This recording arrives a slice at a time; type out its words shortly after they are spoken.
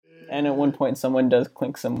And at one point, someone does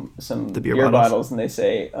clink some beer bottles, and they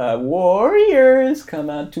say, "Warriors, come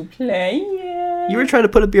out to play." Yeah. You were trying to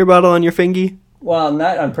put a beer bottle on your fingy? Well,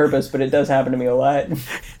 not on purpose, but it does happen to me a lot.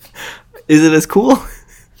 Is it as cool?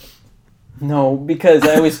 No, because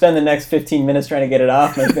I always spend the next 15 minutes trying to get it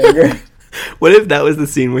off my finger. What if that was the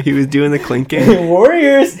scene where he was doing the clinking?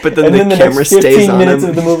 Warriors! But then and the then camera next 15 stays on minutes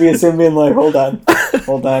him. of the movie is him being like, hold on.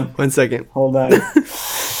 1 second. Hold on.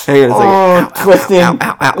 Hang on a second. Oh, twisting.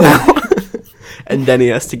 Ow. And then he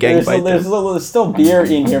has to gang fight them. There's still beer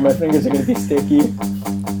in here. My fingers are going to be sticky.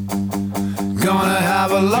 Gonna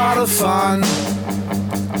have a lot of fun.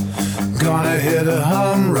 Gonna hit a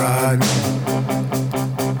home run.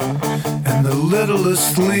 In the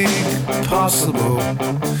littlest league possible.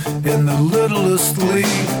 In the littlest league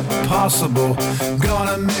possible.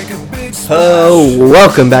 Gonna make a big splash. Oh,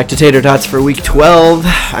 welcome back to Tater Tots for week 12.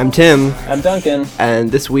 I'm Tim. I'm Duncan.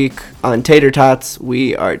 And this week on Tater Tots,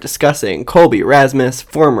 we are discussing Colby Rasmus,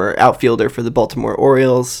 former outfielder for the Baltimore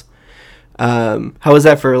Orioles. How was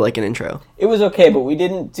that for like an intro? It was okay, but we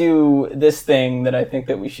didn't do this thing that I think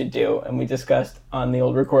that we should do, and we discussed on the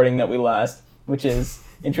old recording that we lost, which is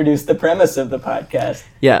introduce the premise of the podcast.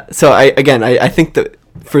 Yeah, so I think that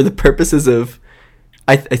for the purposes of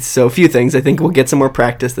so a few things, I think we'll get some more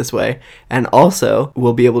practice this way, and also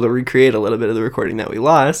we'll be able to recreate a little bit of the recording that we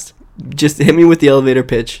lost. Just hit me with the elevator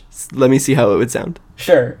pitch. Let me see how it would sound.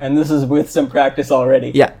 Sure, and this is with some practice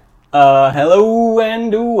already. Yeah. Hello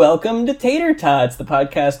and welcome to Tater Tots, the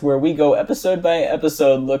podcast where we go episode by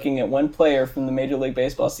episode looking at one player from the Major League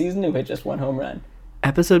Baseball season who hit just one home run.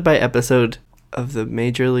 Episode by episode of the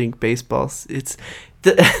Major League Baseball. It's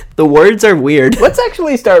the words are weird. Let's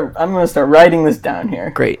actually start. I'm going to start writing this down here.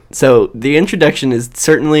 Great. So the introduction is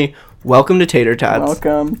certainly welcome to Tater Tots.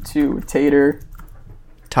 Welcome to Tater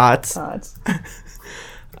Tots. Tots.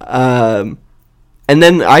 And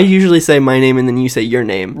then I usually say my name and then you say your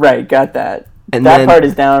name. Right, got that. And that then part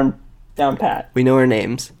is down pat. We know our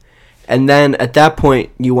names. And then at that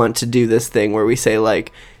point you want to do this thing where we say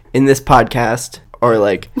like in this podcast or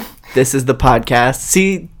like this is the podcast.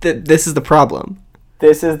 See, this is the problem.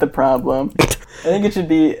 This is the problem.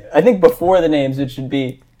 I think before the names it should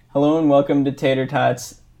be hello and welcome to Tater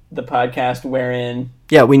Tots, the podcast wherein...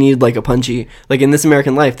 Yeah, we need like a punchy... Like in This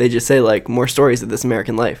American Life, they just say like more stories of This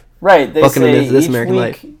American Life. Right, they welcome say to This American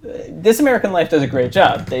Life. This American Life does a great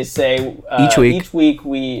job. They say each week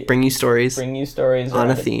we bring you stories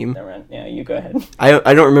on a theme. Yeah, you go ahead.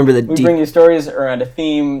 I don't remember the. We bring you stories around a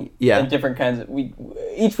theme. Yeah. And different kinds of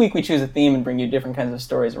each week we choose a theme and bring you different kinds of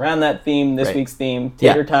stories around that theme. This week's theme,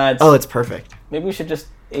 Tater Tots. Oh, it's perfect. Maybe we should just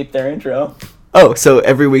ape their intro. Oh, so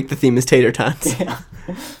every week the theme is Tater Tots. Yeah.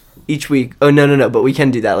 Each week. Oh no! But we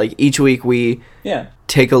can do that. Like each week we. Yeah.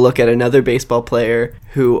 Take a look at another baseball player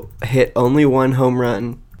who hit only one home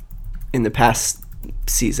run in the past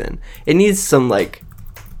season. It needs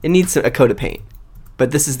a coat of paint,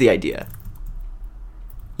 but this is the idea.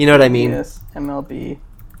 You know what I mean? Yes, MLB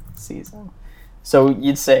season. So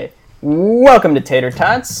you'd say, welcome to Tater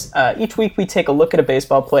Tots. Each week we take a look at a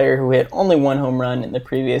baseball player who hit only one home run in the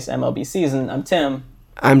previous MLB season. I'm Tim.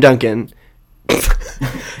 I'm Duncan.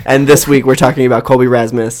 And this week we're talking about Colby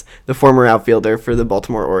Rasmus, the former outfielder for the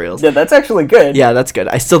Baltimore Orioles. Yeah, that's actually good. Yeah, that's good.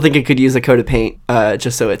 I still think it could use a coat of paint,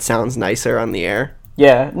 just so it sounds nicer on the air.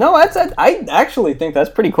 Yeah, no, I actually think that's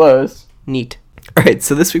pretty close. Neat. All right,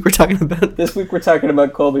 so this week we're talking about... This week we're talking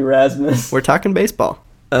about Colby Rasmus. We're talking baseball.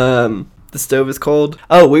 The stove is cold.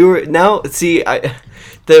 Oh,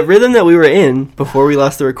 the rhythm that we were in before we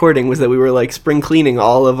lost the recording was that we were like spring cleaning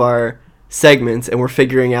all of our segments and we're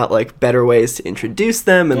figuring out like better ways to introduce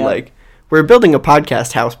them and like we're building a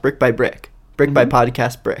podcast house brick by brick by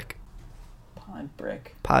podcast brick.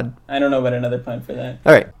 Pod. I don't know about another pun for that.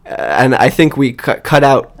 All right, and I think we cut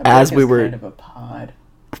out as we were. Kind of a pod.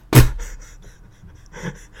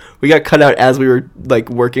 We got cut out as we were like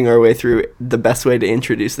working our way through the best way to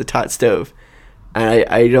introduce the tot stove, and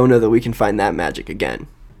I don't know that we can find that magic again.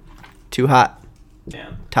 Too hot.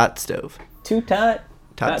 Yeah. Tot stove. Too tot.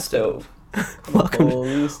 Tot stove. Welcome.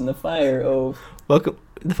 Police in the fire ove. Welcome.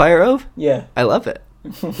 The fire ove? Yeah. I love it.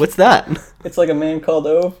 What's that? It's like a man called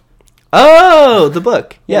Ove. Oh, the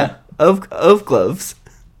book. Yeah. Ove gloves.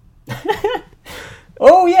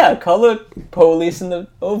 Oh, yeah. Call the police in the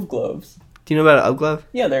Ove gloves. Do you know about an Ove glove?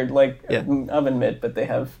 Yeah, they're like oven mitt, but they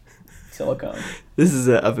have silicone. This is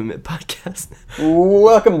an Oven Mitt podcast.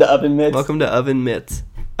 Welcome to Oven Mitts. Welcome to Oven Mitts.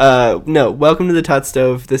 Welcome to the Tot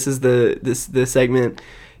Stove. This is the segment.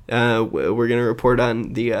 We're gonna report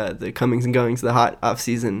on the comings and goings of the hot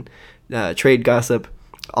off-season trade gossip.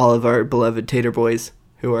 All of our beloved Tater boys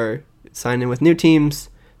who are signing with new teams,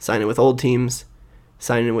 signing with old teams,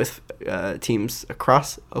 signing with teams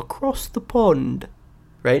across the pond,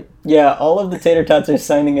 right? Yeah, all of the Tater Tots are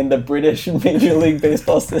signing in the British Major League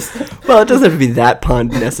Baseball system. Well, it doesn't have to be that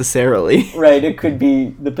pond necessarily. Right, it could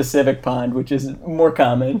be the Pacific Pond, which is more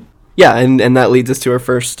common. Yeah, and that leads us to our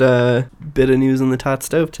first bit of news on the Tot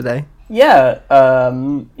Stove today. Yeah,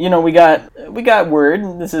 we got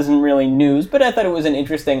word. This isn't really news, but I thought it was an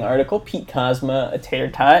interesting article. Pete Kozma, a Tater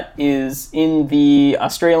Tot, is in the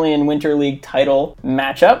Australian Winter League title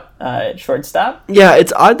matchup at shortstop. Yeah,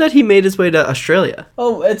 it's odd that he made his way to Australia.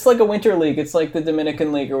 Oh, it's like a Winter League. It's like the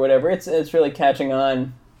Dominican League or whatever. It's really catching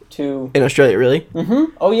on to... In Australia, really?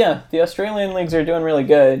 Mm-hmm. Oh, yeah. The Australian leagues are doing really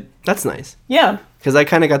good. That's nice. Yeah. Because I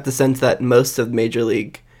kind of got the sense that most of Major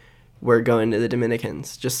League were going to the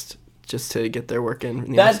Dominicans, just to get their work in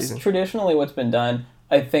the That's offseason. traditionally what's been done.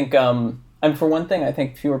 I think, and for one thing, I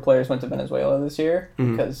think fewer players went to Venezuela this year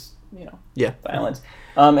because, violence.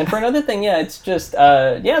 And for another thing, it's just,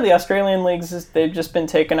 the Australian leagues, they've just been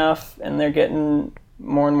taken off and they're getting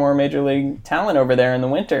more and more Major League talent over there in the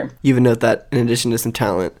winter. You even note that in addition to some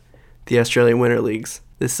talent, the Australian Winter Leagues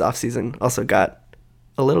this offseason also got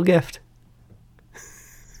a little gift.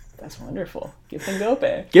 That's wonderful. Gift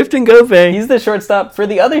Ngope. Gift Ngope. He's the shortstop for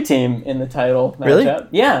the other team in the title matchup. Really?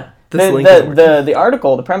 Yeah. The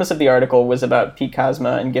article, the premise of the article was about Pete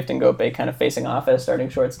Kozma and Gift Ngope kind of facing off as starting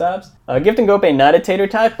shortstops. Gift Ngope, not a Tater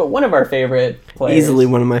Tot, but one of our favorite players. Easily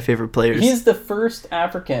one of my favorite players. He's the first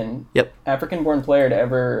African-born player to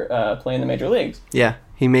ever play in the major leagues. Yeah,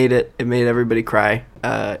 he made it. It made everybody cry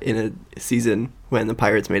in a season when the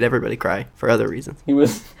Pirates made everybody cry for other reasons. He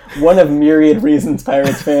was one of myriad reasons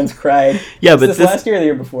Pirates fans cried. Yeah, was but this last year or the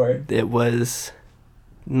year before? It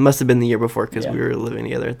must have been the year before because we were living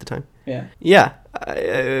together at the time. Yeah. Yeah,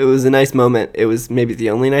 it was a nice moment. It was maybe the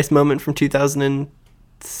only nice moment from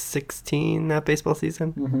 2016, that baseball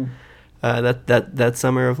season. Mm-hmm. That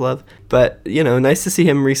summer of love. But, nice to see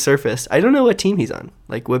him resurface. I don't know what team he's on.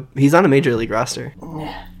 Like, he's on a major league roster.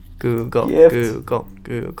 Google.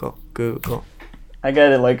 I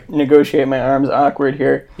gotta, negotiate my arms awkward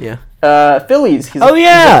here. Yeah. Phillies. He's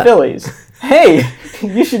the Phillies. Hey,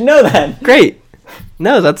 you should know that. Great.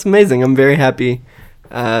 No, that's amazing. I'm very happy.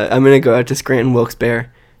 I'm going to go out to Scranton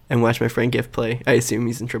Wilkes-Barre and watch my friend Gift play. I assume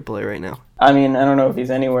he's in AAA right now. I mean, I don't know if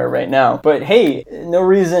he's anywhere right now. But hey, no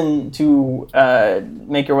reason to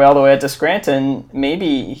make your way all the way out to Scranton.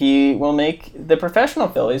 Maybe he will make the professional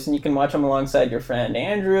Phillies, and you can watch him alongside your friend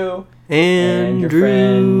Andrew and your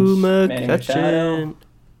friend Manny Machado.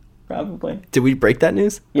 Probably. Did we break that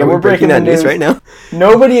news? Yeah, we're breaking that news right now.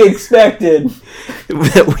 Nobody expected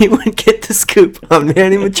that we would get the scoop on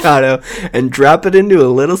Manny Machado and drop it into a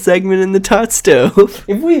little segment in the Tot Stove.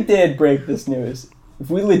 If we did break this news, if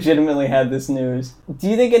we legitimately had this news, do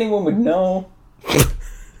you think anyone would know?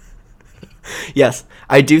 Yes,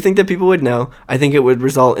 I do think that people would know. I think it would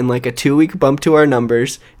result in a 2-week bump to our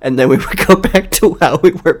numbers, and then we would go back to how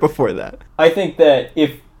we were before that. I think that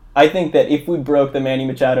if we broke the Manny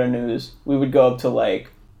Machado news, we would go up to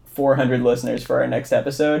 400 listeners for our next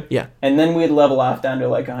episode. Yeah. And then we'd level off down to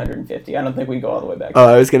 150. I don't think we'd go all the way back. Oh,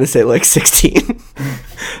 I was going to say 16.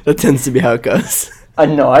 That tends to be how it goes.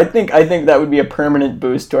 No, I think that would be a permanent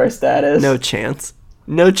boost to our status. No chance.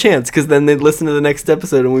 No chance, because then they'd listen to the next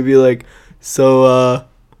episode and we'd be like, so,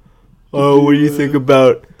 what do you think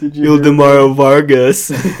about Ildemaro Vargas?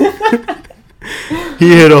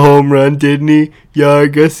 He hit a home run, didn't he? Yeah, I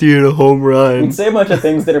guess he hit a home run. We'd say a bunch of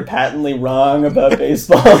things that are patently wrong about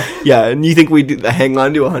baseball. Yeah, and you think we'd hang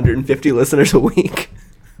on to 150 listeners a week?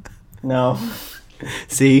 No.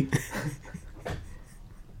 See?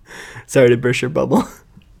 Sorry to burst your bubble.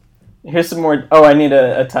 Here's some more... Oh, I need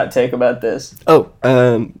a hot take about this. Oh,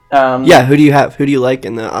 yeah, who do you have? Who do you like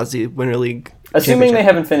in the Aussie Winter League Assuming they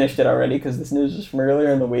haven't finished it already, because this news was from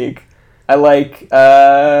earlier in the week. I like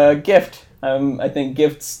Gift. I think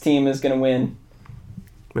Gift's team is going to win.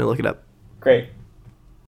 I'm going to look it up. Great.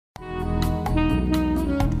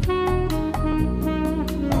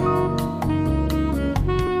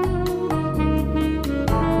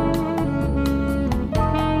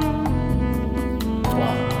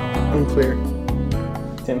 Unclear.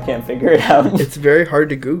 Tim can't figure it out. It's very hard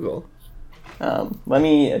to Google. Let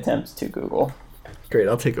me attempt to Google. Great,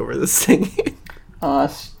 I'll take over this thing.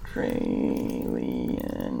 Australian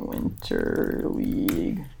Winter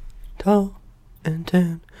League. Tall and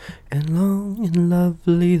tan and long and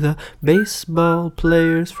lovely, the baseball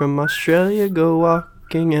players from Australia go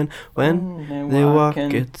walking, and when they walk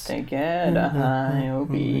it's... They get a high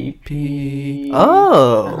OBP.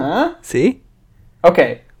 Oh! Uh-huh. See?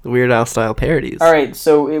 Okay, The Weird Al style parodies. All right,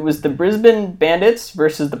 so it was the Brisbane Bandits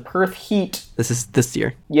versus the Perth Heat. This is this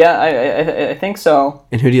year. Yeah, I think so.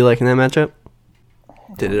 And who do you like in that matchup?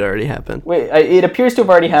 Did it already happen? Wait, it appears to have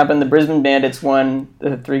already happened. The Brisbane Bandits won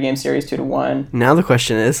the 3-game series 2-1. Now the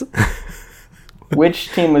question is...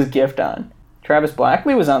 Which team was Gift on? Travis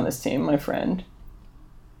Blackley was on this team, my friend.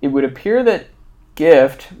 It would appear that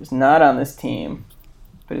Gift was not on this team.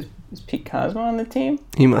 But is Pete Cosmo on the team?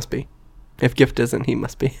 He must be. If Gift isn't, he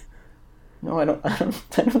must be. No, I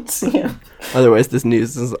don't see him. Otherwise, this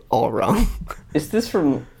news is all wrong. Is this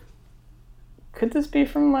from... Could this be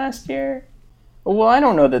from last year? Well, I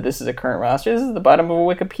don't know that this is a current roster. This is the bottom of a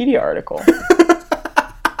Wikipedia article.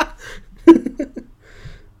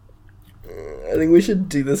 I think we should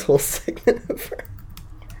do this whole segment over.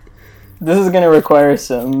 This is going to require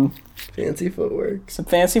some fancy footwork.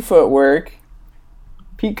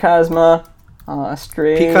 Pete Cosma,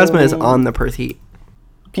 Australia. Pete Cosma is on the Perth Heat.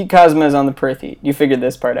 Pete Cosma is on the Perth Heat. You figured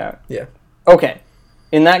this part out. Yeah. Okay.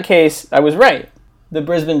 In that case, I was right. The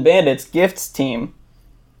Brisbane Bandits Gifts team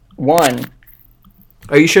won.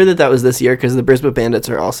 Are you sure that was this year? Because the Brisbane Bandits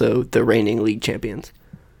are also the reigning league champions.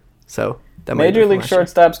 So that might Major League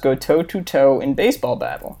shortstops go toe-to-toe in baseball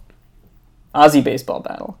battle. Aussie baseball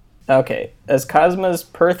battle. Okay. As Cosma's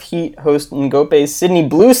Perth Heat host Ngope's Sydney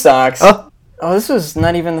Blue Sox... Oh, this was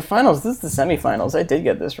not even the finals. This is the semifinals. I did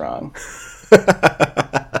get this wrong.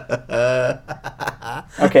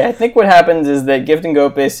 Okay, I think what happens is that Gift and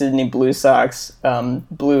Ngope Sydney Blue Sox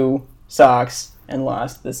blew Sox and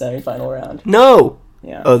lost the semifinal round. No!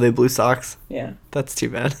 Yeah. Oh, they blew socks? Yeah. That's too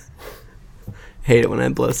bad. Hate it when I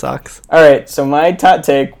blow socks. All right, so my hot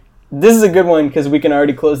take. This is a good one because we can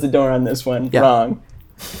already close the door on this one. Yeah. Wrong.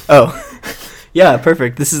 Oh. Yeah,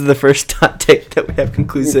 perfect. This is the first hot take that we have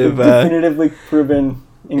conclusive... definitively proven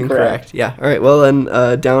incorrect. Yeah. All right, well then,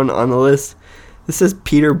 down on the list, this says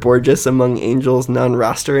Peter Borges among Angels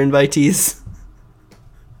non-roster invitees.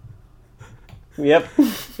 Yep.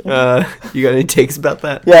 You got any takes about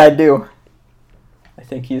that? Yeah, I do. I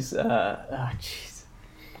think he's... jeez.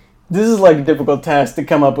 This is like a difficult task to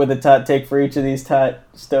come up with a hot take for each of these hot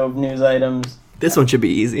stove news items. This one should be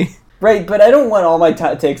easy. Right, but I don't want all my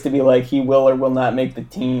hot takes to be like he will or will not make the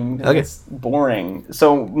team. Okay. It's boring.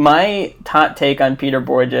 So my hot take on Peter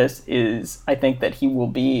Borges is I think that he will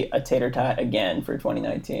be a tater tot again for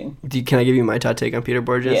 2019. Can I give you my hot take on Peter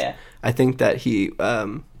Borges? Yeah. I think that he,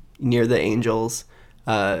 near the Angels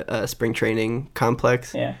spring training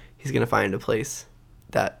complex, he's going to find a place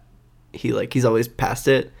that he's always passed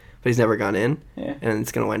it, but he's never gone in, and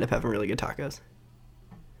it's going to wind up having really good tacos.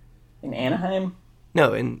 In Anaheim?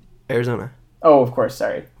 No, in Arizona. Oh, of course,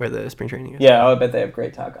 sorry. Where the spring training is. Yeah, I bet they have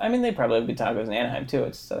great tacos. I mean, they probably have good tacos in Anaheim, too.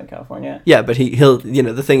 It's Southern California. Yeah, but he'll,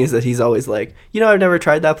 the thing is that he's always like, I've never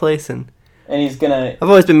tried that place, and he's going to... I've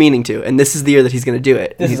always been meaning to, and this is the year that he's going to do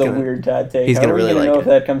it. This is a weird hot take. He's going to really like it. How are you going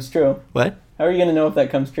to know if that comes true? What? How are you going to know if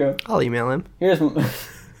that comes true? I'll email him.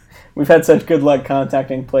 We've had such good luck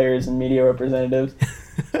contacting players and media representatives.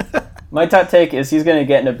 My hot take is he's going to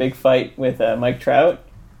get in a big fight with Mike Trout.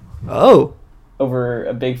 Oh. Over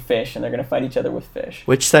a big fish, and they're going to fight each other with fish.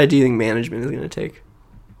 Which side do you think management is going to take?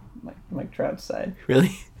 Mike Trout's side.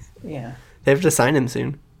 Really? Yeah. They have to sign him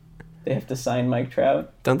soon. They have to sign Mike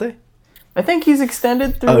Trout? Don't they? I think he's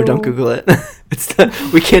extended through... Oh, don't Google it.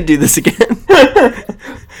 We can't do this again.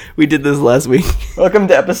 We did this last week. Welcome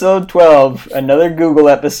to episode 12, another Google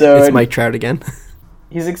episode. It's Mike Trout again.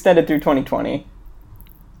 He's extended through 2020.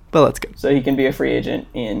 Well, that's good. So he can be a free agent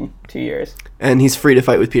in 2 years. And he's free to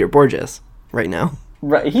fight with Peter Borges right now.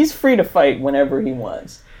 Right, he's free to fight whenever he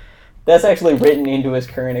wants. That's actually written into his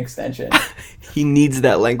current extension. He needs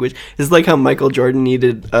that language. It's like how Michael Jordan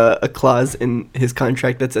needed a clause in his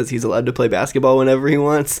contract that says he's allowed to play basketball whenever he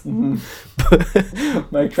wants. Mm-hmm.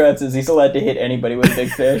 Mike Trout says he's allowed to hit anybody with a big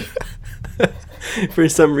fish. For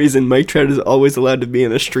some reason, Mike Trout is always allowed to be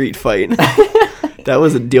in a street fight. That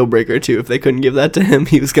was a deal breaker, too. If they couldn't give that to him,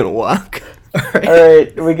 he was going to walk. All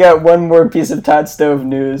right, we got one more piece of Todd Stove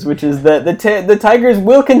news, which is that the Tigers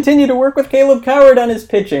will continue to work with Caleb Coward on his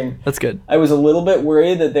pitching. That's good. I was a little bit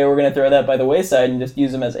worried that they were going to throw that by the wayside and just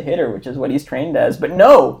use him as a hitter, which is what he's trained as. But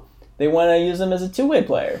no, they want to use him as a two-way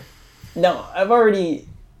player. Now, I've already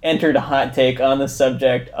entered a hot take on the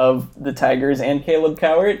subject of the Tigers and Caleb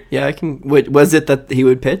Coward. Yeah, I can... Wait, was it that he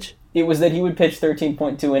would pitch? It was that he would pitch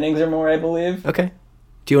 13.2 innings or more, I believe. Okay.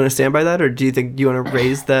 Do you want to stand by that, or do you want to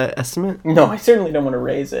raise the estimate? No, I certainly don't want to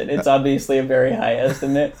raise it. It's obviously a very high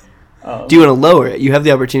estimate. Do you want to lower it? You have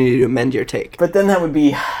the opportunity to amend your take. But then that would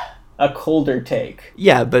be a colder take.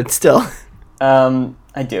 Yeah, but still.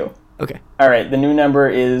 I do. Okay. All right, the new number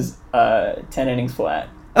is 10 innings flat.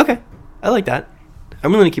 Okay. I like that.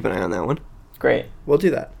 I'm going to keep an eye on that one. Great. We'll do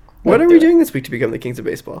that. What are we doing this week to become the kings of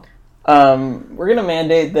baseball? We're going to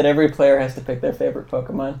mandate that every player has to pick their favorite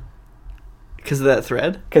Pokemon. Because of that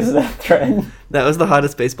thread? Because of that thread. That was the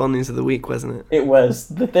hottest baseball news of the week, wasn't it? It was.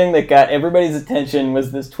 The thing that got everybody's attention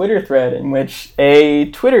was this Twitter thread in which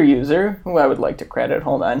a Twitter user, who I would like to credit,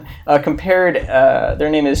 compared, their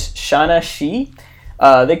name is Shana Shi.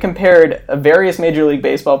 They compared various Major League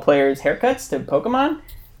Baseball players' haircuts to Pokemon,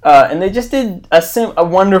 and they just did a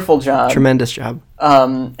wonderful job. Tremendous job.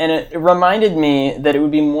 And it reminded me that it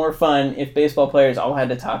would be more fun if baseball players all had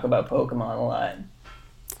to talk about Pokemon a lot.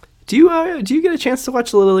 Do you get a chance to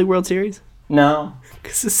watch the Little League World Series? No.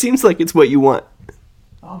 Because it seems like it's what you want.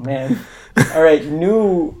 Oh, man. All right,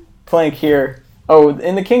 new plank here. Oh,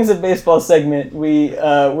 in the Kings of Baseball segment,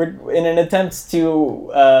 we're in an attempt to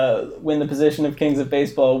win the position of Kings of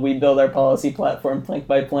Baseball, we build our policy platform plank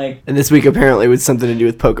by plank. And this week apparently was something to do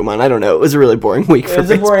with Pokemon. I don't know. It was a really boring week for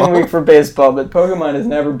baseball. It was a boring week for baseball, but Pokemon is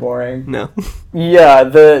never boring. No. Yeah,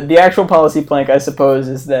 the actual policy plank, I suppose,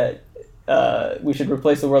 is that we should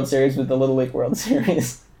replace the World Series with the Little League World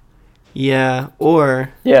Series. Yeah,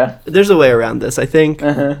 or... Yeah. There's a way around this, I think.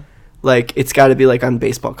 Uh-huh. Like, it's got to be, like, on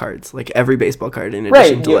baseball cards. Like, every baseball card in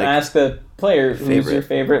addition to, you like... ask the player who's your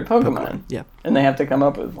favorite Pokemon. Yeah. And they have to come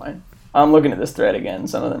up with one. I'm looking at this thread again.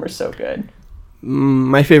 Some of them are so good.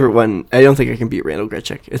 My favorite one, I don't think I can beat Randall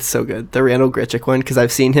Grichuk. It's so good. The Randall Grichuk one, because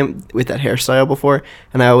I've seen him with that hairstyle before,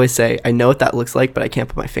 and I always say, I know what that looks like, but I can't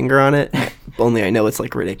put my finger on it. Only I know it's,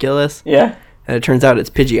 like, ridiculous. Yeah. And it turns out it's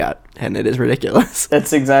Pidgeot, and it is ridiculous.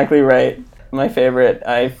 That's exactly right. My favorite,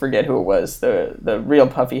 I forget who it was, the real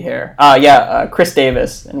puffy hair. Chris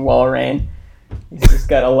Davis in Walrein. He's just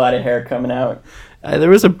got a lot of hair coming out. There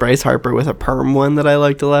was a Bryce Harper with a perm one that I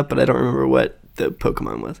liked a lot, but I don't remember what the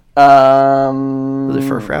Pokemon was. Was it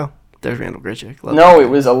Furfrou? There's Randall Grichuk. No, it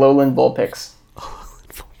was Alolan Vulpix.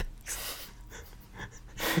 Alolan Vulpix.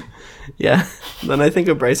 Yeah. Then I think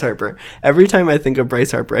of Bryce Harper. Every time I think of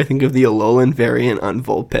Bryce Harper, I think of the Alolan variant on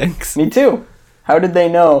Vulpix. Me too. How did they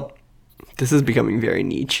know? This is becoming very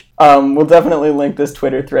niche. We'll definitely link this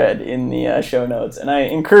Twitter thread in the show notes, and I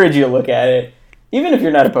encourage you to look at it. Even if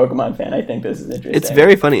you're not a Pokemon fan, I think this is interesting. It's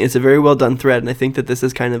very funny. It's a very well done thread, and I think that this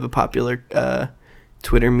is kind of a popular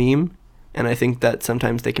Twitter meme, and I think that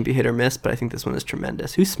sometimes they can be hit or miss, but I think this one is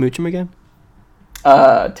tremendous. Who's Smoochum again?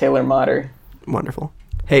 Taylor Motter. Wonderful.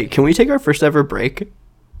 Hey, can we take our first ever break?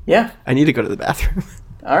 Yeah. I need to go to the bathroom.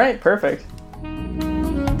 All right, perfect.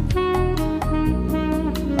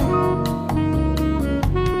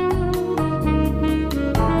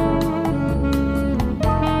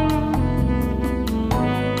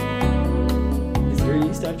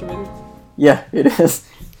 Yeah, it is.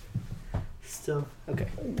 Still, okay.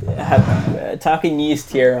 Talking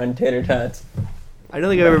yeast here on Tater Tots. I don't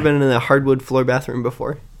think I've ever been in a hardwood floor bathroom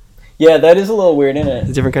before. Yeah, that is a little weird, isn't it? It's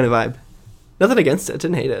a different kind of vibe. Nothing against it.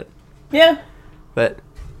 Didn't hate it. Yeah. But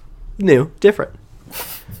new, different.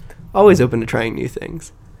 Always open to trying new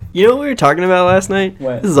things. You know what we were talking about last night?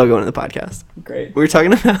 What? This is all going to the podcast. Great. We were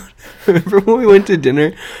talking about, remember when we went to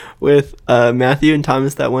dinner with Matthew and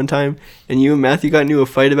Thomas that one time, and you and Matthew got into a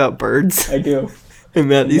fight about birds? I do. And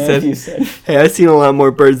Matthew said, hey, I've seen a lot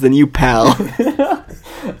more birds than you, pal.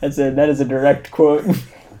 That is a direct quote.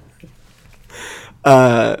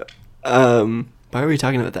 Why are we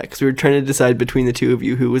talking about that? Because we were trying to decide between the two of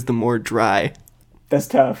you who was the more dry. That's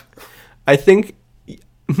tough. I think...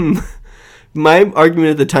 My argument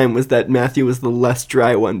at the time was that Matthew was the less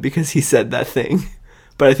dry one because he said that thing.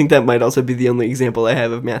 But I think that might also be the only example I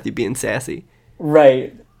have of Matthew being sassy.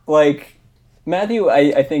 Right. Like, Matthew,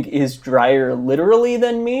 I think, is drier literally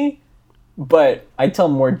than me, but I tell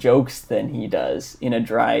more jokes than he does in a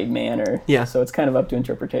dry manner. Yeah. So it's kind of up to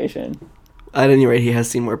interpretation. At any rate, he has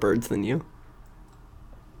seen more birds than you.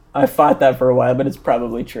 I fought that for a while, but it's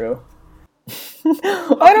probably true.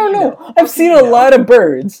 I don't know. I've seen a lot of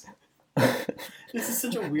birds. This is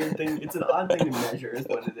such a weird thing. It's an odd thing to measure is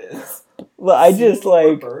what it is. Well, I just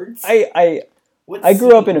like birds? I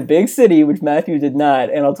grew up in a big city, which Matthew did not,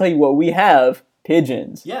 and I'll tell you what we have: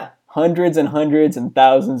 pigeons. Yeah. Hundreds and hundreds and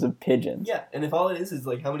thousands of pigeons. Yeah, and if all it is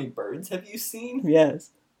like how many birds have you seen? Yes.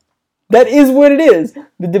 That is what it is.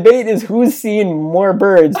 The debate is who's seen more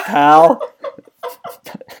birds, pal.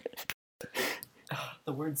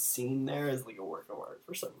 The word seen there is like a work of art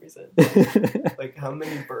for some reason. Like, how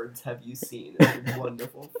many birds have you seen? It's a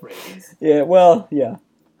wonderful phrase. Yeah, well, yeah. Do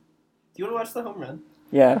you want to watch the home run?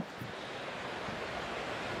 Yeah.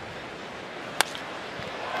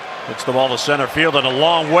 Hits the ball to center field in a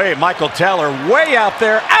long way. Michael Taylor way out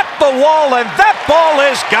there at the wall, and that ball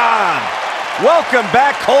is gone. Welcome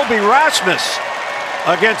back, Colby Rasmus.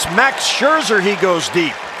 Against Max Scherzer, he goes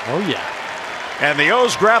deep. Oh, yeah. And the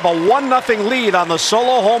O's grab a 1-0 lead on the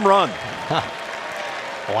solo home run.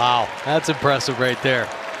 Wow, that's impressive right there.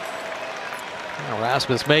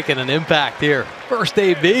 Rasmus making an impact here. First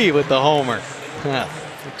AB with the homer.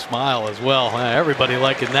 Big smile as well. Everybody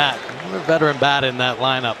liking that. Another veteran bat in that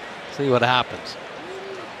lineup. See what happens.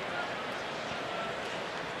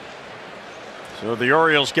 So the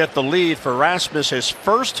Orioles get the lead for Rasmus, his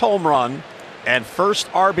first home run and first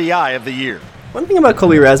RBI of the year. One thing about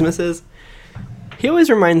Colby Rasmus is he always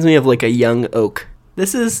reminds me of like a young oak.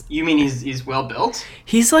 This is... You mean he's well built?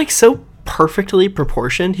 He's like so perfectly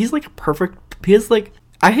proportioned. He's like perfect. He has like...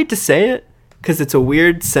 I hate to say it because it's a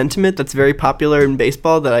weird sentiment that's very popular in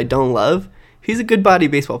baseball that I don't love. He's a good body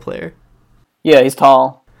baseball player. Yeah, he's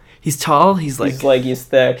tall. He's tall. He's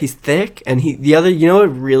thick. He's thick. And you know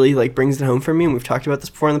what really like brings it home for me, and we've talked about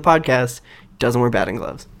this before in the podcast, doesn't wear batting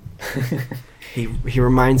gloves. He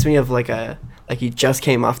reminds me of like he just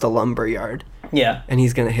came off the lumber yard. Yeah. And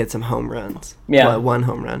he's going to hit some home runs. Yeah. Well, one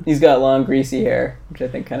home run. He's got long, greasy hair, which I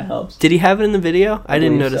think kind of helps. Did he have it in the video? I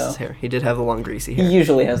didn't notice so. his hair. He did have the long, greasy hair. He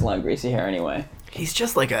usually has long, greasy hair anyway. He's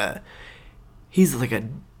just like he's like a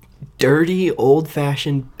dirty,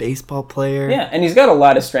 old-fashioned baseball player. Yeah, and he's got a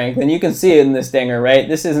lot of strength, and you can see it in this dinger, right?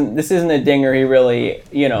 This isn't a dinger he really,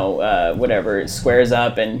 squares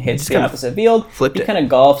up and hits the opposite field. He kind of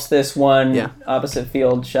golfs this one opposite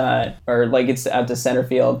field shot, or like it's out to center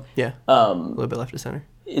field. Yeah, a little bit left to center.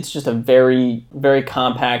 It's just a very, very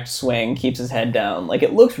compact swing, keeps his head down. Like,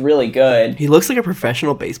 it looks really good. He looks like a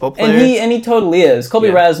professional baseball player. And he totally is.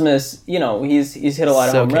 Colby Rasmus, he's hit a lot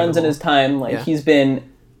of home runs in his time. Like, he's been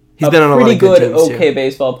on a pretty good, okay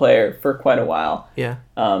baseball player for quite a while. Yeah.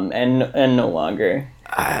 And no longer.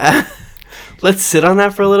 Let's sit on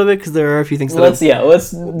that for a little bit because there are a few things that let's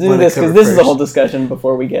do this because this is a whole discussion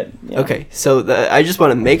before we get. Okay, so I just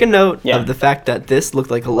want to make a note of the fact that this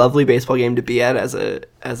looked like a lovely baseball game to be at as a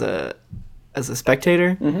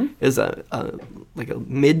spectator. Mm-hmm. It was like a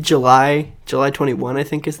mid-July, July 21, I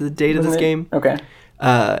think is the date of this game. Okay.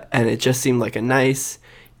 And it just seemed like a nice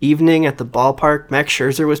evening at the ballpark. Max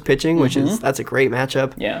Scherzer was pitching, which that's a great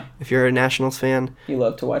matchup. Yeah. If you're a Nationals fan. You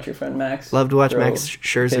love to watch your friend Max. Love to watch Max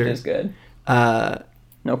Scherzer. Pitch is good.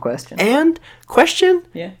 No question. And question?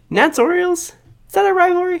 Yeah. Nats Orioles? Is that a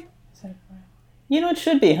rivalry? It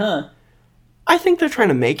should be, huh? I think they're trying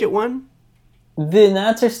to make it one. The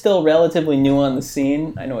Nats are still relatively new on the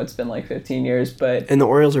scene. I know it's been like 15 years, but... And the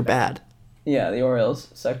Orioles are bad. Yeah, the Orioles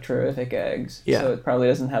suck terrific eggs. Yeah. So it probably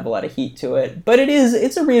doesn't have a lot of heat to it. But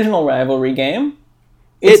it's a regional rivalry game.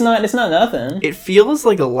 It's not nothing. It feels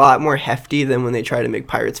like a lot more hefty than when they try to make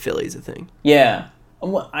Pirates Phillies a thing. Yeah.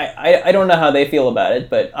 I don't know how they feel about it,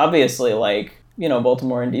 but obviously,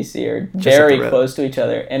 Baltimore and DC are very close to each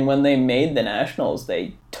other. And when they made the Nationals,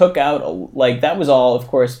 they took out, that was all, of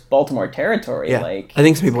course, Baltimore territory. Yeah. I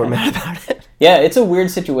think some people were mad about it. Yeah, it's a weird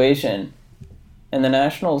situation. And the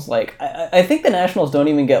Nationals, I think the Nationals don't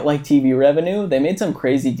even get, TV revenue. They made some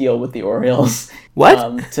crazy deal with the Orioles.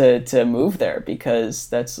 What? To move there because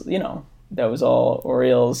that's, that was all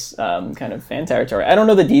Orioles kind of fan territory. I don't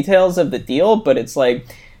know the details of the deal, but it's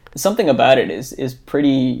something about it is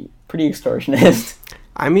pretty extortionist.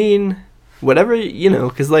 I mean, whatever,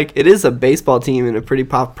 because it is a baseball team in a pretty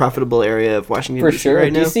profitable area of Washington, for D.C. sure.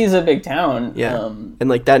 right now. DC is a big town. Yeah,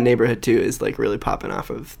 and that neighborhood too is really popping off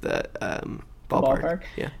of that ballpark.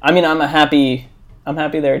 Yeah, I mean, I'm happy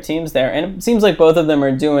there are teams there, and it seems like both of them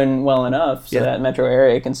are doing well enough so that metro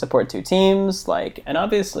area can support two teams. And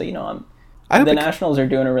obviously, the Nationals are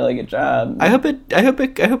doing a really good job. I hope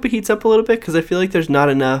it heats up a little bit because I feel like there's not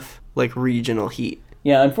enough regional heat.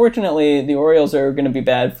 Yeah, unfortunately, the Orioles are going to be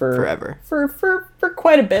bad for forever. For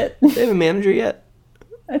quite a bit. They have a manager yet?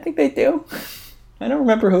 I think they do. I don't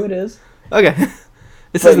remember who it is. Okay.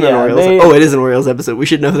 This isn't an Orioles. It is an Orioles episode. We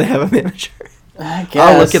should know they have a manager. I guess.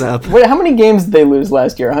 I'll look it up. Wait, how many games did they lose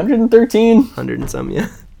last year? 113? 100 and some, yeah.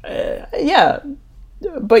 Yeah.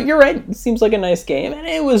 But you're right. It seems like a nice game. And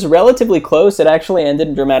it was relatively close. It actually ended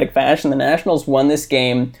in dramatic fashion. The Nationals won this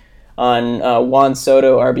game on Juan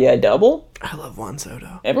Soto RBI double. I love Juan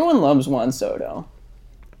Soto. Everyone loves Juan Soto.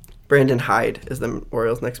 Brandon Hyde is the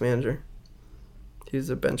Orioles' next manager. He's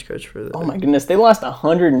a bench coach for the... Oh my goodness. They lost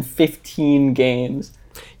 115 games.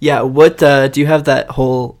 Yeah, what do you have that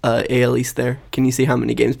whole AL East there? Can you see how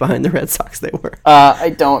many games behind the Red Sox they were?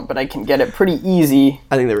 I don't, but I can get it pretty easy.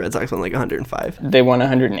 I think the Red Sox won 105. They won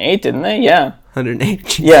 108, didn't they? Yeah. 108.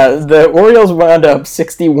 Geez. Yeah, the Orioles wound up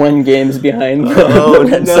 61 games behind the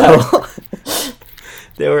Red Sox.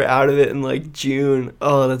 They were out of it in June.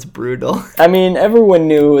 Oh, that's brutal. I mean, everyone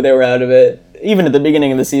knew they were out of it. even at the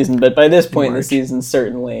beginning of the season, but by this point in the March. season,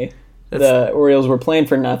 certainly the Orioles were playing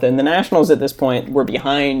for nothing. The Nationals at this point were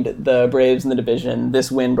behind the Braves in the division.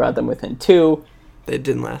 This win brought them within 2. It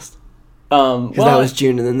didn't last. Well, Because that was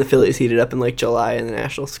June, and then the Phillies heated up in like July, and the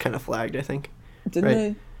Nationals kind of flagged, I think. didn't right.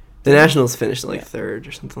 they? The Nationals finished like 3rd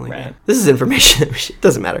or something like Right. that. This is information. It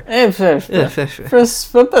doesn't matter. Let's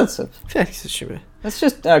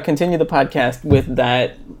just continue the podcast with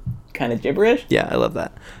that kind of gibberish. Yeah, I love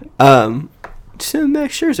that. So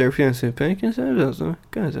Max Scherzer.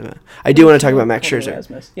 I do want to talk about Max Scherzer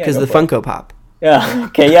Yeah, because go the for it. Funko Pop. Yeah.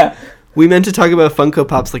 Okay. Yeah. We meant to talk about Funko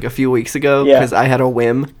Pops like a few weeks ago Yeah. because I had a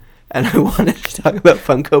whim and I wanted to talk about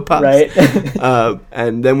Funko Pops. Right.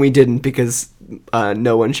 And then we didn't because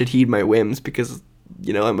no one should heed my whims because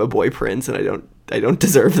I'm a boy prince and I don't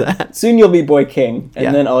deserve that. Soon you'll be boy king, and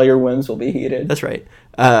Yeah. then all your whims will be heeded. That's right.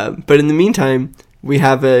 But in the meantime, we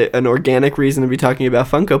have an organic reason to be talking about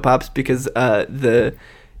Funko Pops because the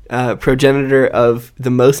progenitor of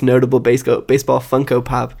the most notable baseball Funko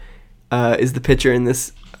Pop is the pitcher in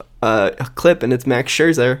this clip, and it's Max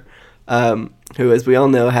Scherzer, who, as we all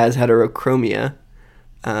know, has heterochromia,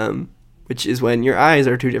 which is when your eyes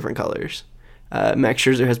are 2 different colors. Max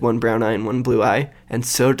Scherzer has 1 brown eye and 1 blue eye, and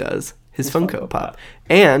so does his Funko Pop.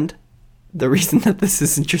 And the reason that this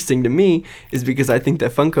is interesting to me is because I think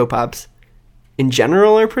that Funko Pops in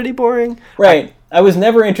general are pretty boring. Right. I was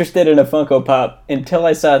never interested in a Funko Pop until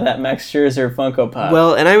I saw that Max Scherzer Funko Pop.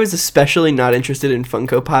 Well, and I was especially not interested in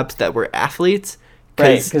Funko Pops that were athletes.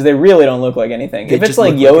 right, because they really don't look like anything. They If it's just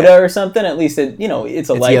like look like Yoda or something, at least it's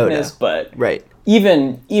a likeness. Yoda. But Right.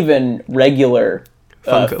 even regular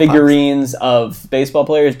Funko figurines of baseball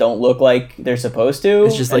players don't look like they're supposed to.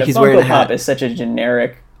 It's just and like a he's Funko wearing a Pop hat. is such a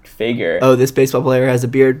generic figure. Oh, this baseball player has a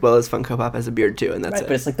beard. Well, his Funko Pop has a beard too, and that's right, it.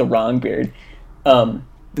 but it's like the wrong beard.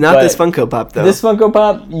 Not but this Funko Pop though. This Funko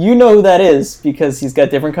Pop, you know who that is because he's got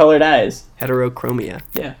different colored eyes. Heterochromia.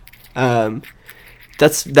 Yeah.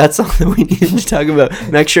 That's all that we needed to talk about.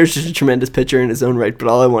 Max Scherzer's a tremendous pitcher in his own right, but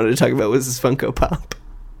all I wanted to talk about was his Funko Pop.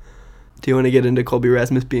 Do you want to get into Colby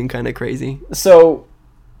Rasmus being kind of crazy? So,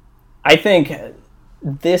 I think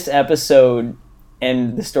this episode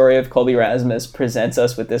and the story of Colby Rasmus presents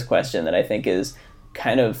us with this question that I think is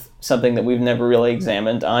kind of something that we've never really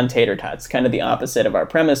examined on Tater Tots. Kind of the opposite of our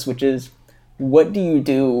premise, which is, what do you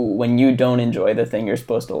do when you don't enjoy the thing you're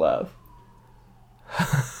supposed to love?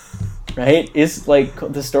 Right? It's like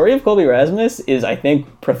the story of Colby Rasmus is, I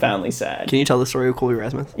think, profoundly sad. Can you tell the story of Colby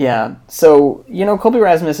Rasmus? Yeah. So, Colby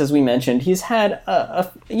Rasmus, as we mentioned, he's had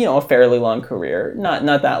a fairly long career. Not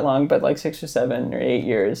that long, but like 6 or 7 or 8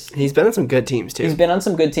 years. He's been on some good teams too. He's been on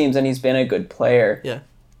some good teams and he's been a good player. Yeah.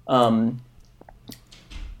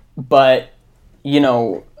 But,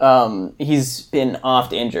 he's been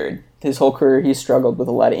oft injured. His whole career, he's struggled with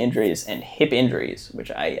a lot of injuries and hip injuries, which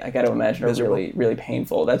I got to imagine are really, really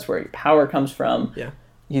painful. That's where your power comes from. Yeah.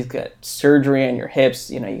 You've got surgery on your hips.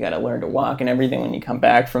 You got to learn to walk and everything when you come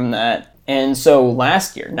back from that. And so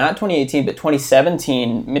last year, not 2018, but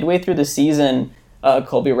 2017, midway through the season,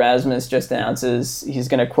 Colby Rasmus just announces he's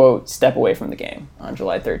going to, quote, step away from the game on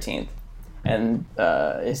July 13th. And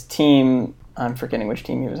his team, I'm forgetting which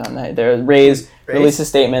team he was on. The Rays released a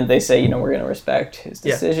statement. They say, we're going to respect his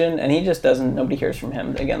decision. Yeah. And he just doesn't, nobody hears from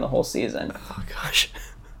him again the whole season. Oh, gosh.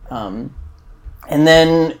 And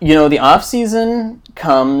then, the offseason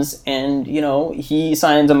comes and, he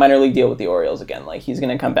signs a minor league deal with the Orioles again. Like, he's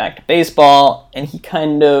going to come back to baseball. And he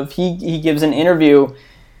he gives an interview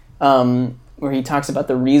where he talks about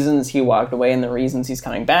the reasons he walked away and the reasons he's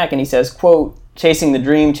coming back. And he says, quote, chasing the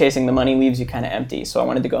dream, chasing the money leaves you kind of empty. So I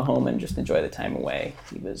wanted to go home and just enjoy the time away.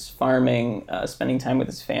 He was farming, spending time with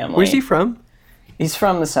his family. Where's he from? He's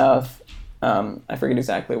from the South. I forget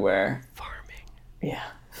exactly where. Farming. Yeah.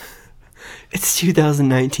 It's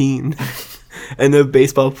 2019. And the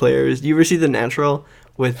baseball players, do you ever see The Natural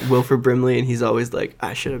with Wilford Brimley? And he's always like,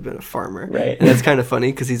 I should have been a farmer. Right. And that's kind of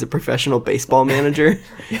funny because he's a professional baseball manager.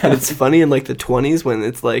 Yeah. And it's funny in like the 20s when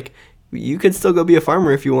it's like, you could still go be a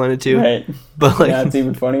farmer if you wanted to. Right. But like now it's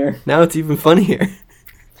even funnier. Now it's even funnier.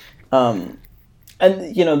 And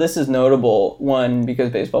this is notable, one, because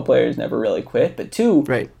baseball players never really quit, but two,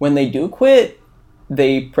 right. when they do quit,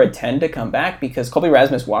 they pretend to come back because Colby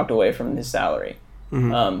Rasmus walked away from his salary.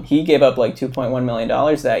 Mm-hmm. He gave up like $2.1 million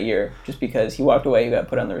that year just because he walked away, he got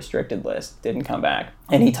put on the restricted list, didn't come back.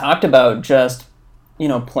 And he talked about just,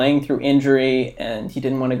 playing through injury, and he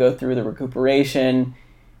didn't want to go through the recuperation.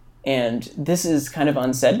 And this is kind of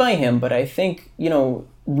unsaid by him, but I think,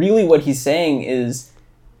 really what he's saying is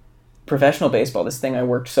professional baseball, this thing I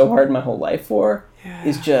worked so hard my whole life for,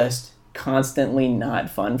 is just constantly not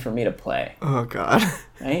fun for me to play. Oh God.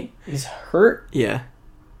 Right? He's hurt. Yeah.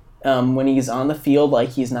 When he's on the field, like,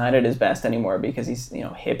 he's not at his best anymore because he's,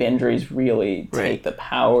 hip injuries really take the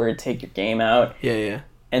power, take your game out. Yeah.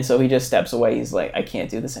 And so he just steps away. He's like, I can't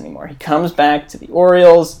do this anymore. He comes back to the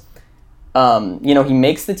Orioles. He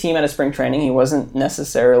makes the team out of spring training. He wasn't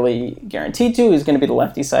necessarily guaranteed to. He was going to be the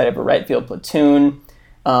lefty side of a right field platoon.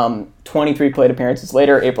 23 plate appearances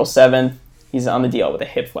later, April 7th, he's on the DL with a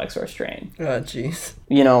hip flexor strain. Oh, jeez.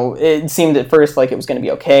 It seemed at first like it was going to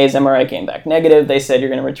be okay. His MRI came back negative. They said you're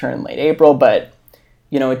going to return in late April, but,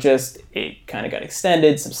 it kind of got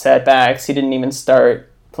extended, some setbacks. He didn't even start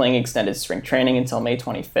playing extended spring training until May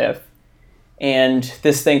 25th. And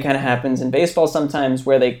this thing kind of happens in baseball sometimes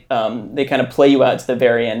where they kind of play you out to the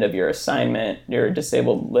very end of your assignment, your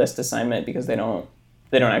disabled list assignment, because they don't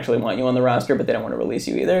actually want you on the roster, but they don't want to release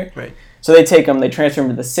you either. Right. So they transfer him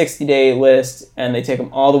to the 60-day list, and they take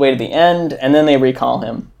him all the way to the end, and then they recall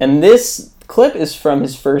him. And this clip is from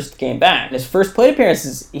his first game back. His first plate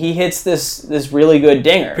appearances, he hits this really good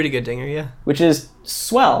dinger. Pretty good dinger, yeah. Which is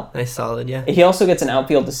swell. Nice, solid, yeah. He also gets an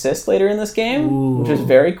outfield assist later in this game, which is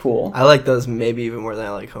very cool. I like those maybe even more than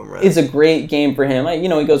I like home runs. It's a great game for him.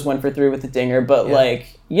 He goes 1 for 3 with the dinger, but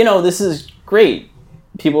this is great.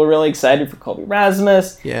 People are really excited for Colby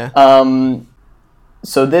Rasmus. Yeah.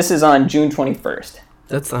 So this is on June 21st.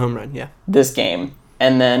 That's the home run, yeah. This game.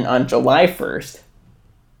 And then on July 1st,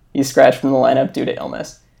 he's scratched from the lineup due to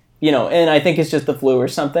illness. And I think it's just the flu or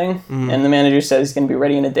something. Mm-hmm. And the manager says he's going to be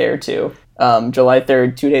ready in a day or two. July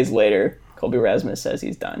 3rd, 2 days later, Colby Rasmus says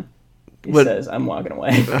he's done. He says, I'm walking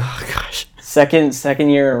away. Oh, gosh. Second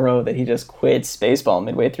year in a row that he just quits baseball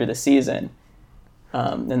midway through the season.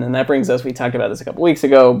 And then that brings us, we talked about this a couple weeks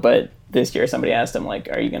ago, but this year somebody asked him,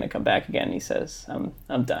 are you going to come back again? And he says,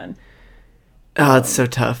 I'm done. Oh, it's so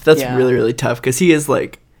tough. That's really, really tough because he is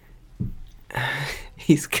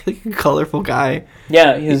he's a colorful guy.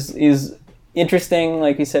 Yeah, he's interesting.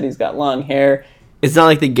 Like you said, he's got long hair. It's not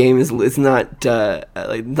like the game is. It's not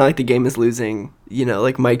like the game is losing.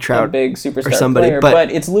 Like Mike Trout, a big superstar or somebody, player,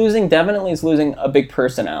 but it's losing. Definitely, it's losing a big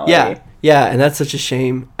personality. Yeah, and that's such a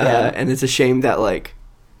shame. And it's a shame that oh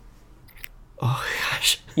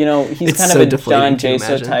gosh, he's it's kind so of a deflating John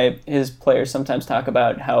Jaso type. His players sometimes talk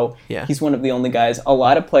about how Yeah. he's one of the only guys. A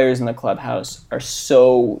lot of players in the clubhouse are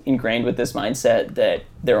so ingrained with this mindset that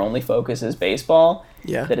their only focus is baseball.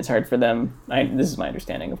 Yeah. That it's hard for them. This is my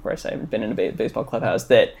understanding, of course. I haven't been in a baseball clubhouse.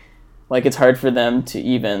 That it's hard for them to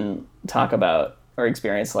even talk about or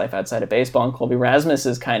experience life outside of baseball. And Colby Rasmus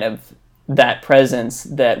is kind of that presence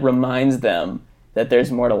that reminds them that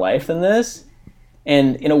there's more to life than this.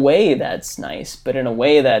 And in a way, that's nice. But in a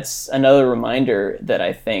way, that's another reminder that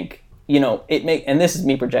I think, and this is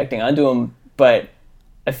me projecting onto him, but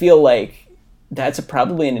I feel like that's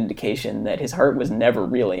probably an indication that his heart was never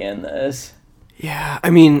really in this. Yeah, I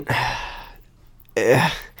mean,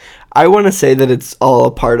 I want to say that it's all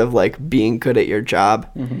a part of being good at your job,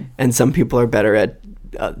 and some people are better at,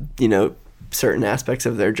 certain aspects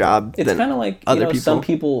of their job. It's kind of like other people. Some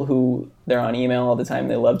people who they're on email all the time.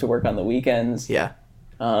 They love to work on the weekends. Yeah.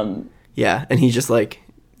 Yeah, and he's just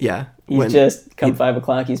He's just come 5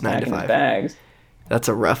 o'clock. He's packing his bags. That's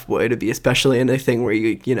a rough way to be, especially in a thing where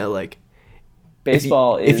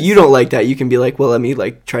baseball. If you don't like that, you can be well, let me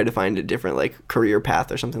try to find a different career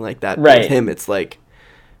path or something like that. Right. But with him, it's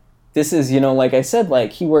this is, like I said,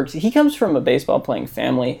 he comes from a baseball playing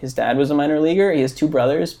family. His dad was a minor leaguer. He has 2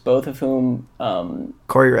 brothers, both of whom,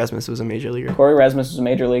 Corey Rasmus was a major leaguer. Corey Rasmus was a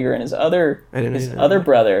major leaguer, and his other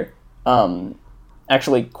brother,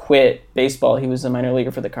 actually quit baseball. He was a minor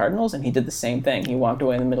leaguer for the Cardinals, and he did the same thing. He walked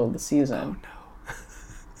away in the middle of the season.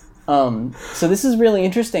 Oh, no. So this is really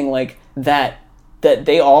interesting, that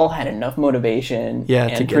they all had enough motivation,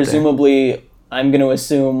 and presumably, I'm going to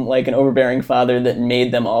assume, an overbearing father that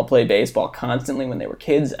made them all play baseball constantly when they were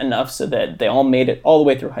kids, enough so that they all made it all the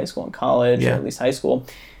way through high school and college, or at least high school,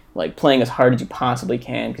 playing as hard as you possibly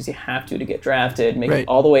can, because you have to get drafted, make it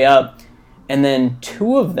all the way up. And then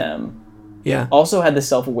 2 of them also had the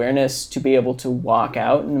self-awareness to be able to walk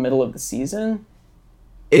out in the middle of the season.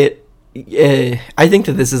 I think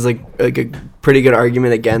that this is a pretty good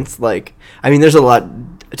argument against there's a lot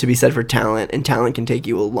to be said for talent, and talent can take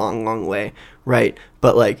you a long, long way, right?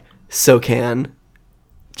 But so can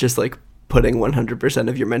just putting 100%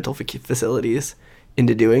 of your mental facilities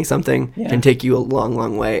into doing something can take you a long,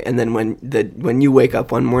 long way. And then when you wake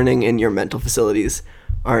up one morning and your mental facilities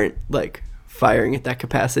aren't firing at that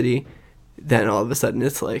capacity, then all of a sudden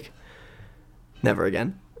it's never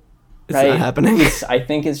again. not happening. I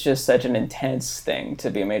think it's just such an intense thing to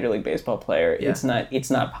be a Major League Baseball player. Yeah. It's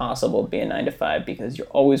not possible to be a 9 to 5 because you're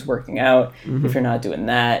always working out. Mm-hmm. If you're not doing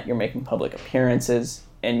that, you're making public appearances.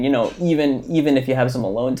 And, you know, even if you have some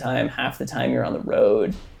alone time, half the time you're on the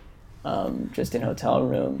road, just in hotel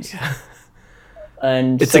rooms. Yeah.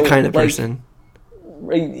 And It's so, a kind of like, person.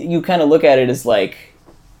 you kind of look at it as like,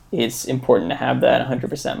 it's important to have that 100%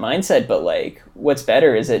 mindset, but like, what's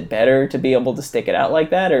better? Is it better to be able to stick it out like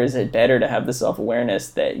that, or is it better to have the self-awareness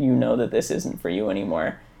that you know that this isn't for you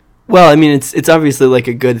anymore? Well, I mean, it's obviously like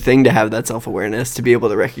a good thing to have that self-awareness, to be able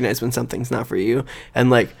to recognize when something's not for you. And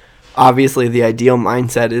like, obviously the ideal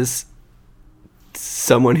mindset is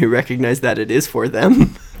someone who recognizes that it is for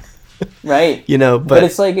them. Right. You know, but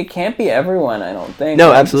it's like, it can't be everyone, I don't think. No,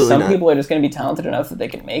 like, absolutely some not. people are just going to be talented enough that they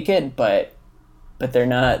can make it, but they're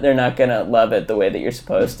not going to love it the way that you're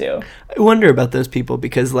supposed to. I wonder about those people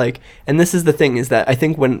because, like, and this is the thing, is that I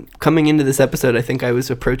think when coming into this episode, I think I was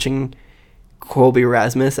approaching Colby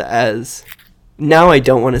Rasmus as, now I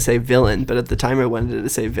don't want to say villain, but at the time I wanted to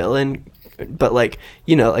say villain, but like,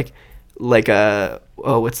 you know, like a,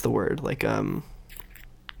 what's the word? Like, I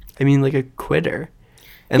mean, like a quitter.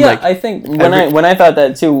 And yeah, like, I think when I thought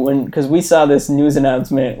that too, because we saw this news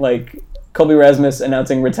announcement, like, Colby Rasmus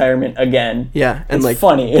announcing retirement again. yeah, and It's like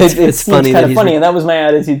funny. It's funny kind that of funny, and that was my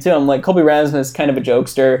attitude too. I'm like, Colby Rasmus, kind of a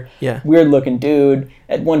jokester, Yeah. weird looking dude.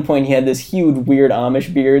 At one point, he had this huge, weird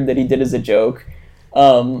Amish beard that he did as a joke.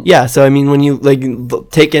 Yeah, so I mean, when you like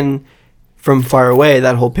taken from far away,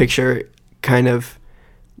 that whole picture kind of,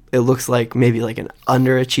 it looks like maybe like an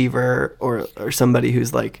underachiever or somebody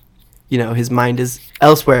who's like, you know, his mind is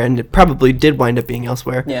elsewhere, and it probably did wind up being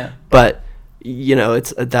elsewhere. Yeah. But you know,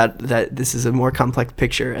 it's that this is a more complex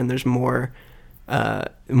picture, and there's more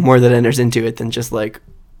that enters into it than just like,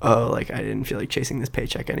 oh, like I didn't feel like chasing this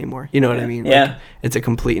paycheck anymore. You know what I mean? Yeah. Like, it's a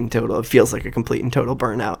complete and total. It feels like a complete and total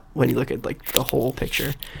burnout when you look at like the whole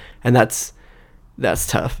picture, and that's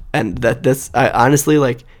tough. And that's I honestly,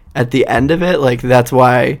 like, at the end of it, like, that's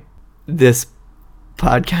why this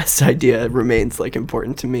podcast idea remains like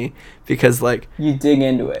important to me, because like You dig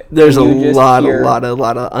into it. there's a You just lot hear-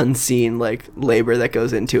 of unseen like labor that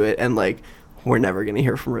goes into it, and like we're never gonna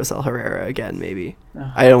hear from Rosell Herrera again. Maybe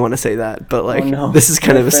I don't want to say that, but like no. this is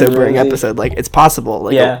kind of a Friend sobering Rosie. episode. Like, it's possible.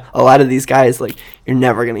 Like, Yeah. a lot of these guys, like, you're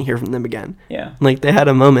never gonna hear from them again. Yeah, Like, they had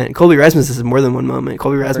a moment. Colby Rasmus is more than one moment.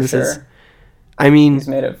 Colby for Rasmus is, sure. I mean, He's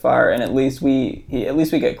made it far, and at least we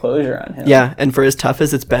get closure on him. yeah. And for as tough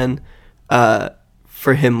as it's been,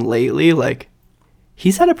 for him lately, like,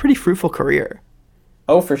 he's had a pretty fruitful career.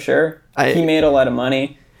 Oh, for sure. He made a lot of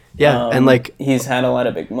money. Yeah, and like he's had a lot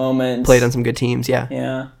of big moments. played on some good teams. Yeah.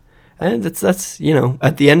 Yeah. And that's you know,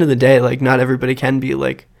 at the end of the day, like, not everybody can be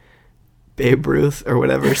like Babe Ruth or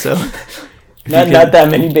whatever. So Not that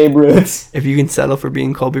many Babe Ruths. if you can settle for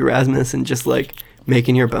being Colby Rasmus and just like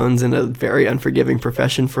making your bones in a very unforgiving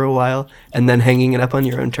profession for a while, and then hanging it up on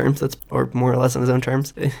your own terms, or more or less on his own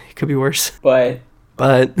terms, it could be worse. But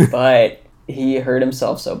But he hurt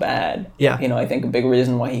himself so bad. Yeah. You know, I think a big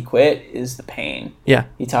reason why he quit is the pain. yeah,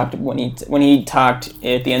 He talked when he talked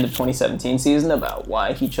at the end of 2017 season about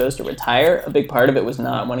why he chose to retire. A big part of it was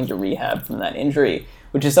not wanting to rehab from that injury,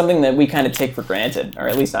 which is something that we kind of take for granted, or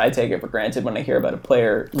at least I take it for granted when I hear about a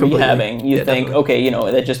player Completely. rehabbing. You Yeah, think, definitely. okay, you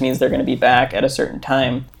know, that just means they're going to be back at a certain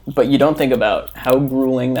time, but you don't think about how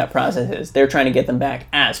grueling that process is. They're trying to get them back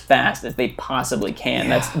as fast as they possibly can.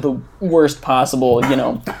 That's the worst possible, you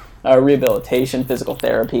know, rehabilitation, physical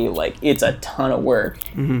therapy. Like, it's a ton of work.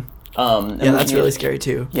 yeah, And that's really scary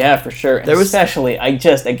too. Yeah, for sure. And There was- especially, I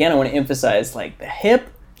want to emphasize, like, the hip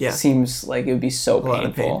Yeah. seems like it would be so A lot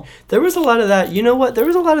of pain. painful. There was a lot of that. You know what? There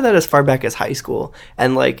was a lot of that as far back as high school,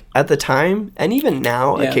 and like at the time, and even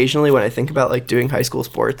now, Yeah. occasionally when I think about like doing high school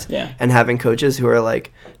sports, Yeah. and having coaches who are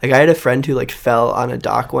like I had a friend who like fell on a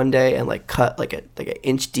dock one day and like cut like an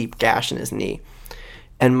inch deep gash in his knee,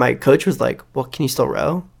 and my coach was like, "Well, can you still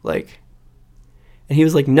row?" Like. And he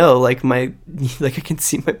was like, "No, like like I can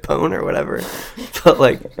see my bone or whatever," but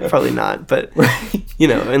like probably not. But you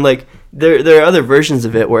know, and like there are other versions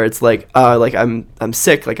of it where it's like I'm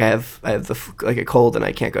sick, like I have like a cold and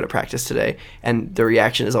I can't go to practice today, and the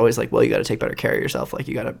reaction is always like, well, you got to take better care of yourself, like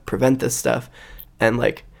you got to prevent this stuff, and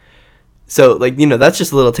like so like, you know, that's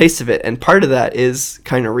just a little taste of it, and part of that is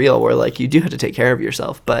kind of real, where like you do have to take care of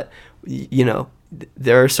yourself, but you know,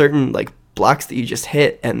 there are certain like blocks that you just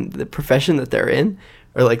hit, and the profession that they're in,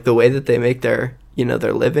 or like the way that they make their, you know,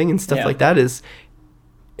 their living and stuff Yeah. like that, is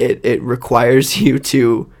it requires you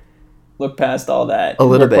to Look past all that. A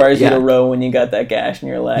little it bit, requires yeah. you to row when you got that gash in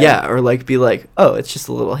your leg. or like be like, oh, it's just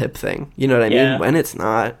a little hip thing, you know what I Yeah. mean, when it's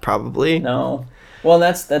not, probably. No. Well,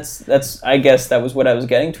 that's I guess that was what I was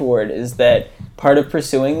getting toward, is that part of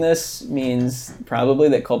pursuing this means probably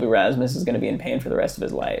that Colby Rasmus is going to be in pain for the rest of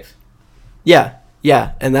his life.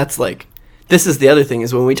 Yeah, and that's like, this is the other thing,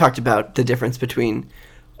 is when we talked about the difference between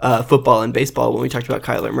football and baseball, when we talked about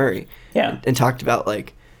Kyler Murray, and talked about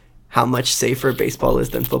like how much safer baseball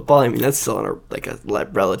is than football. I mean, that's still on a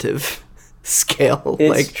relative scale.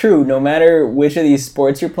 It's true. No matter which of these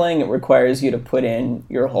sports you're playing, it requires you to put in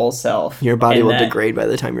your whole self. Your body will degrade by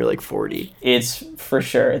the time you're like 40. It's for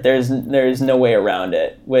sure. There's no way around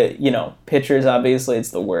it. With pitchers, obviously it's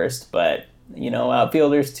the worst, but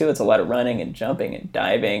outfielders too. It's a lot of running and jumping and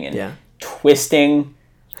diving and twisting.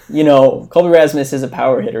 Colby Rasmus is a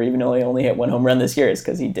power hitter, even though he only hit 1 home run this year. It's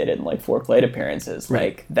because he did it in like 4 plate appearances.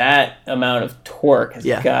 Right. Like, that amount of torque has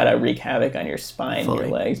got to wreak havoc on your spine, your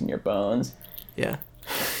legs, and your bones. Yeah.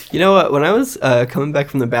 You know what? When I was coming back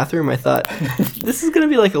from the bathroom, I thought, this is going to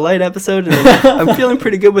be like a light episode, and I'm feeling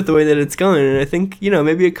pretty good with the way that it's going. And I think,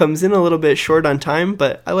 maybe it comes in a little bit short on time,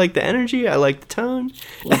 but I like the energy. I like the tone.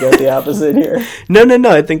 We got the opposite here. No.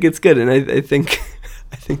 I think it's good, and I think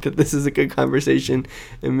that this is a good conversation,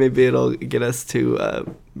 and maybe it'll get us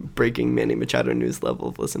to breaking Manny Machado news level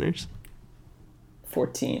of listeners.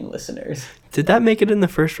 14 listeners. Did that make it in the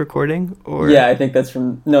first recording? Or yeah, I think that's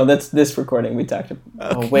that's this recording we talked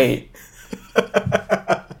about. Okay. Oh, wait.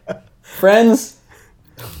 Friends?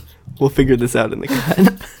 We'll figure this out in the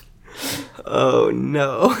cut. Oh,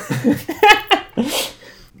 no.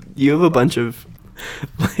 You have a bunch of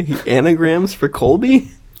anagrams for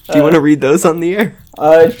Colby? Do you want to read those on the air?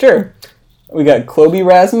 Sure. We got Cloby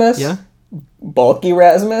Rasmus. Yeah. Bulky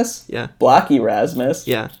Rasmus. Yeah. Blocky Rasmus.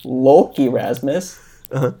 Yeah. Lolky Rasmus.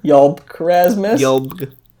 Uh-huh. Yulbk Rasmus.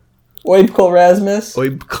 Yulbk. Oibkul Rasmus.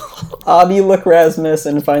 Oibkul. Abuluk Rasmus.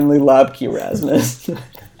 And finally Lobky Rasmus.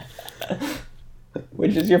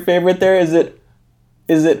 Which is your favorite there? Is it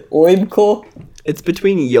Oibkul? It's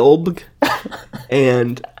between Yulbk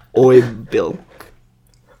and Oibilk.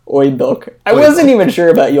 Oibilk. I wasn't even sure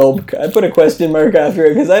about Yulbk. I put a question mark after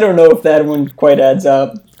it because I don't know if that one quite adds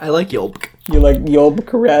up. I like Yulbk. You like Yulbk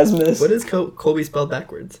Rasmus? What is Colby spelled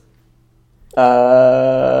backwards?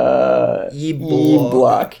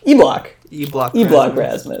 E-block. E-block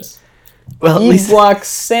Rasmus. Well, at least E-block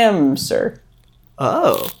Samsar.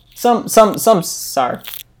 Oh.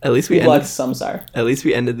 Samsar. At least we E-block Samsar. At least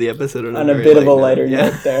we ended the episode on a bit of a lighter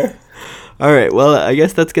note there. All right. Well, I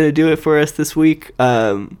guess that's going to do it for us this week.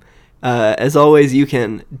 As always, you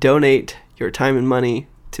can donate your time and money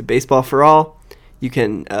to Baseball for All. You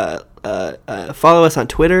can follow us on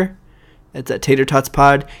Twitter. It's at Tater Tots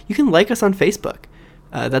Pod. You can like us on Facebook.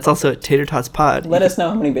 That's also at Tater Tots Pod. Let us know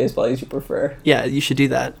how many baseballs you prefer. Yeah, you should do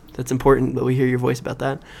that. That's important that we hear your voice about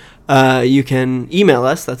that. You can email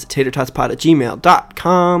us. That's at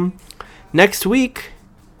tatertotspod@gmail.com. Next week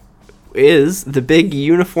is the big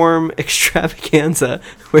uniform extravaganza.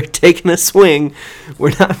 We're taking a swing.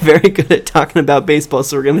 We're not very good at talking about baseball,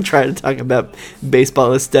 so we're going to try to talk about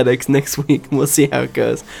baseball aesthetics next week, and we'll see how it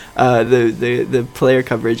goes. The player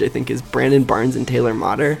coverage, I think, is Brandon Barnes and Taylor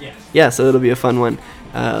Motter. Yeah, so it'll be a fun one.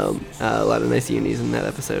 A lot of nice unis in that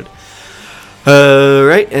episode.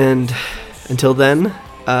 Right, and until then,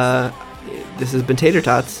 this has been Tater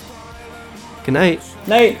Tots. Good night.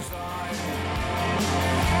 Night.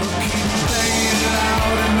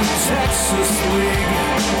 Texas League.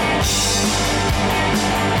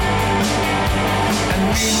 And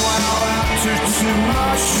meanwhile, after too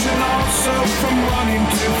much and also from running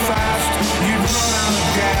too fast, you'd run out of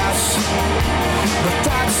gas. But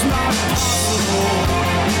that's not possible.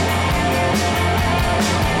 The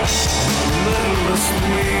littlest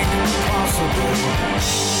league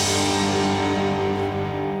possible.